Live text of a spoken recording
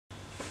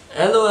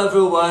Hello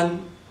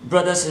everyone,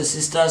 brothers and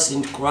sisters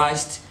in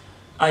Christ.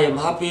 I am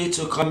happy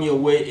to come your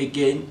way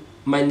again.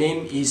 My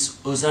name is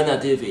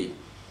Hosanna David.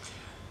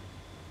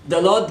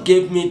 The Lord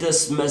gave me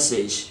this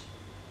message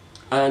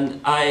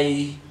and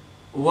I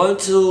want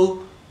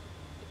to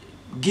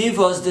give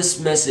us this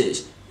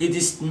message. It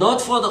is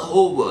not for the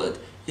whole world.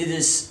 It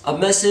is a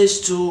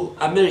message to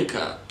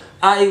America.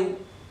 I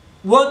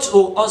want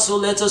to also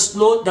let us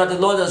know that the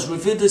Lord has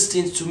revealed these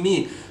things to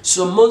me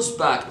some months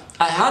back.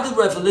 I had a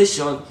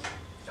revelation.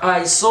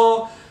 I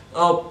saw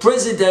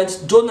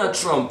President Donald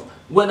Trump.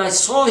 When I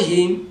saw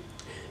him,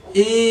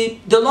 the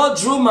Lord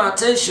drew my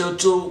attention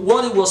to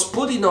what he was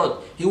putting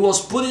on. He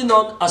was putting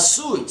on a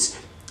suit,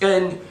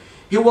 and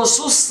he was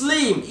so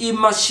slim,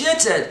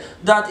 emaciated,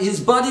 that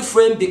his body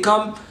frame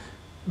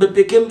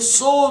became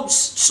so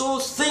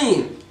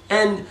thin.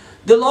 And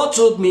the Lord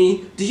told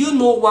me, do you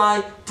know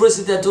why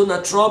President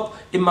Donald Trump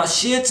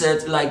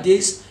emaciated like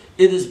this?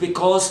 It is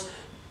because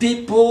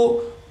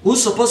people who are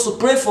supposed to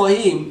pray for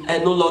him are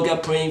no longer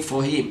praying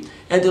for him.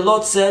 And the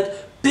Lord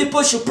said,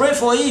 people should pray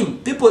for him.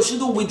 People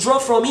shouldn't withdraw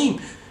from him.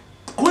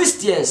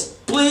 Christians,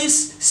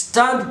 please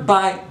stand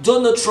by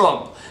Donald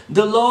Trump.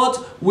 The Lord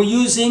will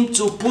use him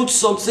to put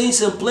some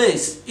things in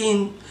place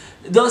in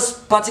this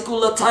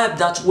particular time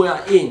that we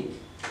are in.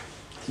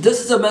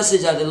 This is a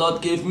message that the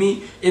Lord gave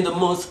me in the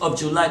month of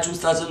July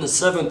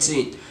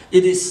 2017.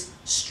 It is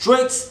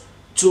straight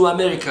to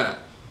America.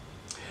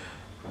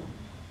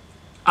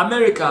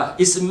 America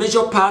is a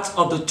major part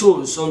of the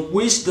tools on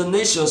which the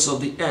nations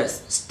of the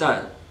earth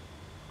stand.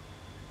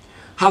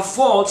 Her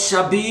fall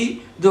shall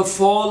be the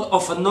fall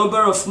of a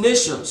number of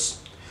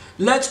nations.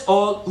 Let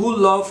all who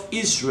love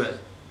Israel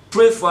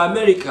pray for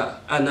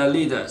America and her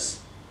leaders.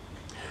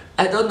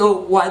 I don't know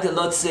why the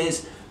Lord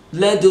says,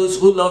 let those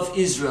who love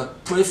Israel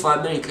pray for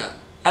America.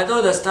 I don't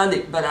understand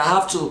it, but I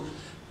have to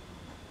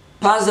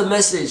pass the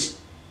message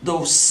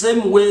the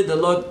same way the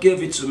Lord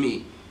gave it to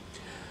me.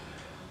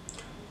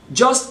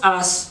 Just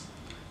as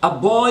a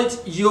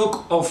boiled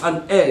yolk of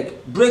an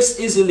egg breaks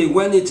easily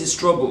when it is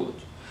troubled,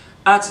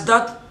 at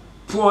that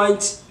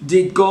point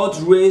did God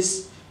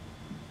raise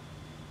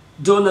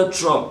Donald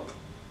Trump.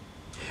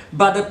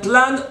 But the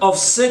plan of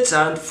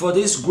Satan for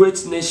this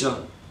great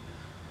nation.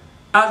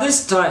 At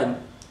this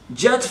time,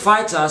 jet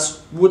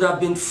fighters would have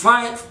been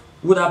flying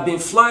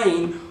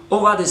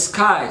over the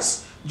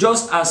skies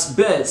just as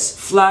birds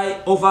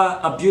fly over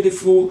a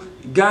beautiful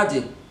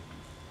garden.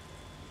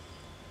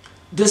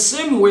 The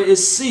same way a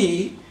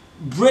sea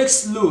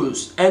breaks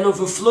loose and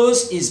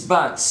overflows its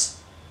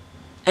banks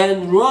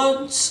and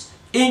runs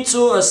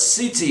into a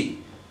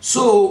city,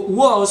 so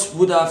wars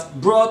would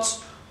have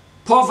brought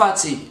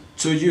poverty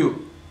to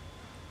you.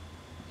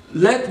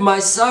 Let my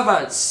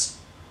servants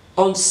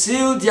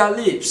unseal their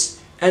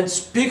lips and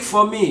speak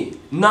for me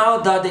now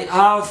that they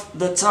have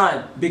the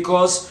time,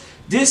 because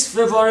this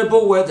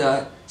favorable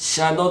weather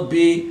shall not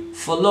be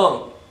for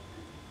long.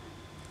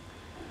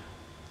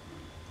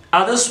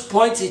 At this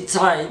point in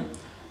time,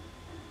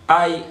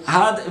 I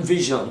had a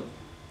vision.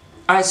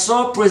 I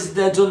saw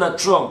President Donald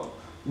Trump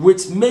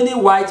with many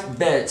white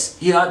birds.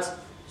 He had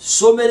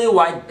so many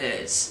white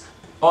birds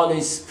on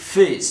his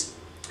face.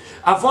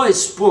 A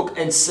voice spoke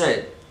and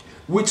said,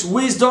 with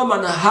wisdom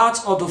and the heart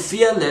of the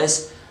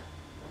fearless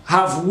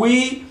have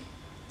we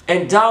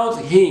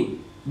endowed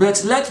him.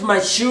 But let my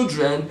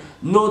children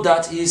know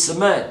that he is a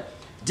man.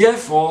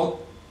 Therefore,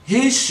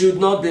 he should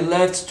not be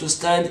left to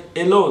stand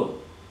alone.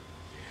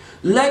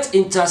 Let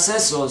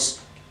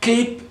intercessors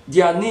keep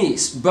their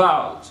knees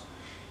bowed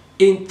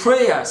in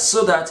prayer,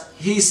 so that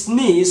his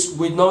knees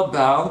will not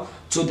bow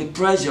to the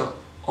pressure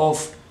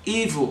of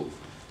evil.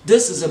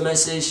 This is a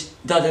message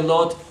that the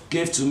Lord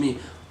gave to me.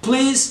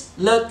 Please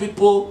let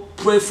people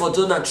pray for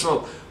Donald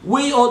Trump.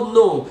 We all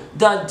know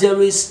that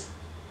there is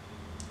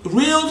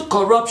real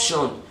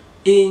corruption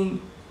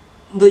in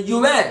the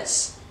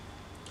US.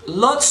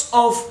 Lots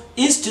of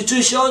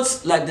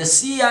institutions like the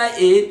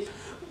CIA,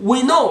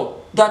 we know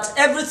that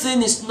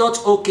everything is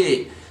not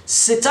okay.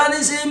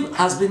 Satanism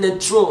has been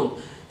enthroned,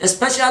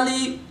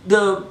 especially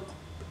the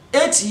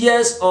 8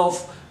 years of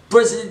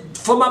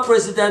former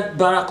President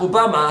Barack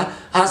Obama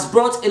has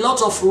brought a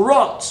lot of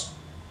rot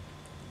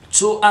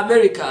to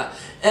America,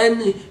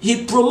 and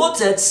he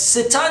promoted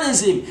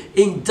Satanism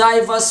in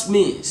diverse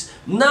means.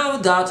 Now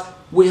that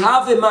we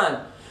have a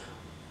man,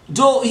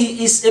 though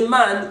he is a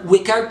man, we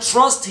can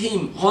trust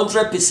him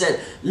 100%.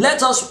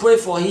 Let us pray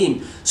for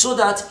him so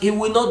that he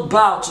will not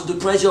bow to the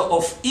pressure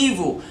of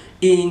evil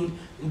in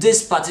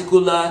this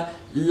particular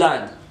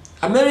land.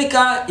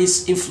 America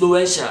is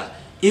influential.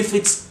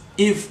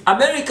 If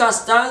America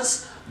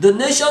stands, the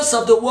nations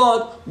of the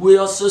world will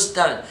also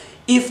stand.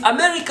 If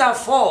America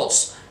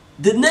falls,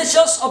 the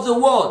nations of the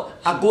world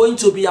are going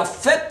to be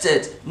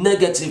affected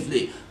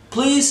negatively.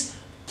 Please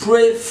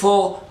pray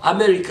for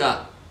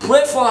America.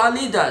 Pray for our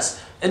leaders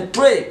and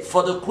pray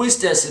for the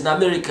Christians in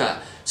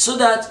America so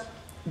that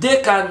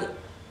they can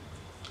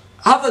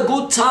have a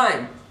good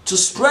time to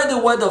spread the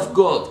word of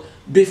God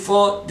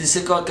before the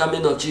second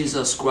coming of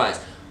Jesus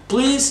Christ.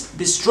 Please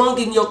be strong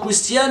in your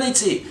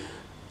Christianity.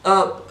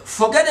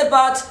 Forget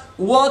about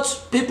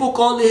what people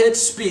call hate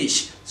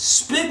speech.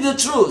 Speak the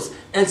truth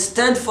and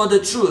stand for the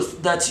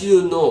truth that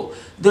you know.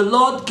 The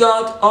Lord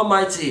God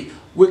Almighty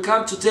will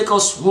come to take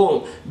us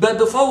home. But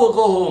before we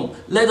go home,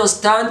 let us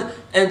stand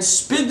and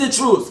speak the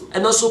truth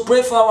and also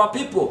pray for our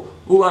people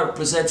who are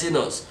representing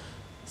us.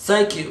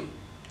 Thank you.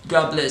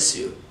 God bless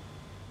you.